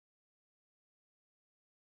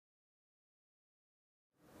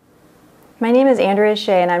My name is Andrea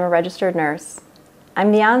Shea and I'm a registered nurse.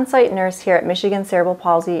 I'm the on-site nurse here at Michigan Cerebral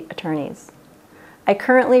Palsy Attorneys. I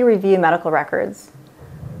currently review medical records.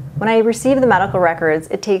 When I receive the medical records,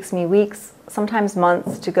 it takes me weeks, sometimes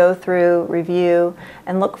months, to go through, review,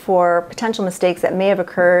 and look for potential mistakes that may have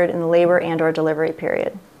occurred in the labor and/or delivery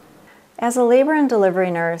period. As a labor and delivery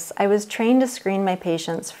nurse, I was trained to screen my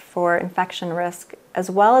patients for infection risk, as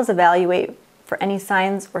well as evaluate for any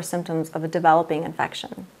signs or symptoms of a developing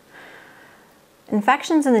infection.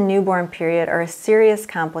 Infections in the newborn period are a serious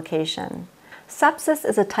complication. Sepsis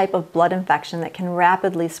is a type of blood infection that can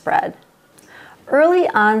rapidly spread. Early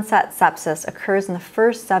onset sepsis occurs in the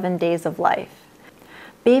first 7 days of life.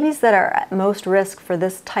 Babies that are at most risk for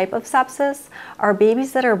this type of sepsis are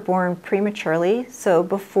babies that are born prematurely, so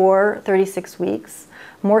before 36 weeks,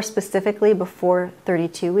 more specifically before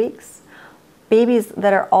 32 weeks. Babies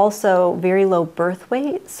that are also very low birth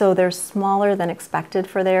weight, so they're smaller than expected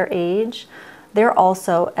for their age. They're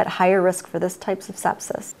also at higher risk for this types of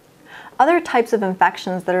sepsis. Other types of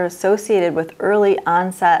infections that are associated with early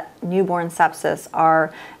onset newborn sepsis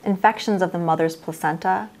are infections of the mother's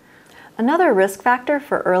placenta. Another risk factor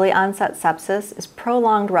for early onset sepsis is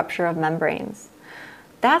prolonged rupture of membranes.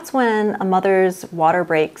 That's when a mother's water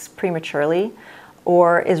breaks prematurely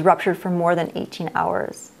or is ruptured for more than 18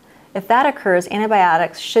 hours. If that occurs,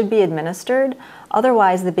 antibiotics should be administered,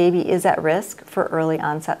 otherwise the baby is at risk for early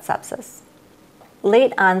onset sepsis.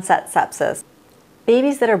 Late onset sepsis.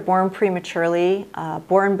 Babies that are born prematurely,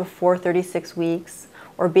 born before 36 weeks,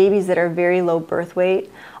 or babies that are very low birth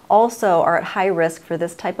weight also are at high risk for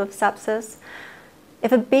this type of sepsis.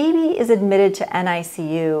 If a baby is admitted to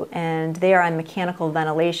NICU and they are on mechanical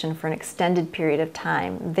ventilation for an extended period of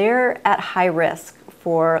time, they're at high risk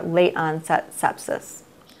for late onset sepsis.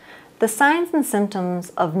 The signs and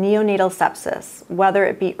symptoms of neonatal sepsis, whether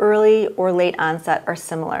it be early or late onset, are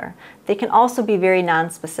similar. They can also be very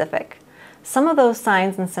nonspecific. Some of those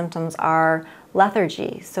signs and symptoms are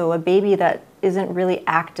lethargy, so a baby that isn't really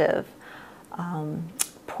active,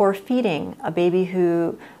 poor feeding, a baby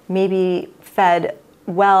who maybe fed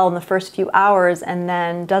well in the first few hours and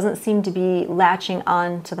then doesn't seem to be latching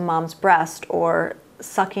on to the mom's breast or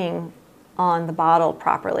sucking on the bottle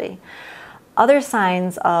properly. Other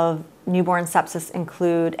signs of newborn sepsis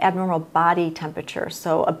include abnormal body temperature,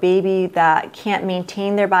 so a baby that can't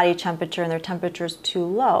maintain their body temperature and their temperature is too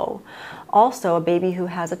low. Also, a baby who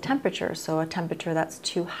has a temperature, so a temperature that's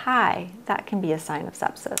too high, that can be a sign of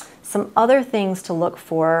sepsis. Some other things to look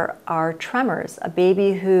for are tremors. A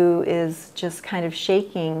baby who is just kind of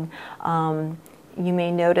shaking, you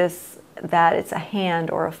may notice that it's a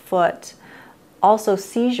hand or a foot. Also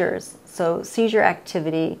seizures, so seizure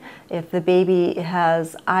activity, if the baby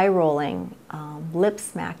has eye rolling, lip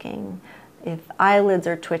smacking, if eyelids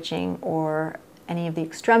are twitching or any of the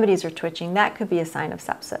extremities are twitching, that could be a sign of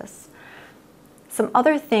sepsis. Some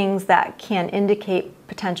other things that can indicate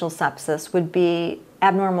potential sepsis would be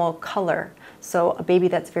abnormal color. So a baby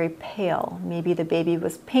that's very pale, maybe the baby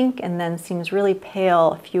was pink and then seems really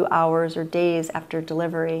pale a few hours or days after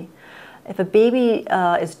delivery. If a baby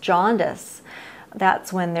is jaundice,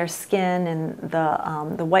 that's when their skin and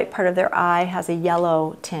the white part of their eye has a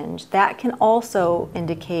yellow tinge. That can also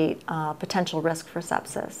indicate potential risk for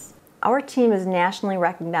sepsis. Our team is nationally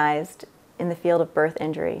recognized in the field of birth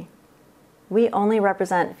injury. We only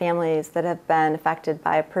represent families that have been affected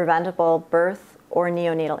by a preventable birth or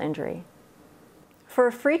neonatal injury. For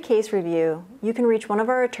a free case review, you can reach one of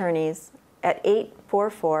our attorneys at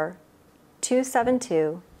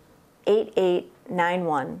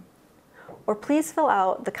 844-272-8891. Or please fill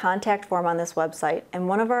out the contact form on this website and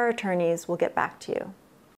one of our attorneys will get back to you.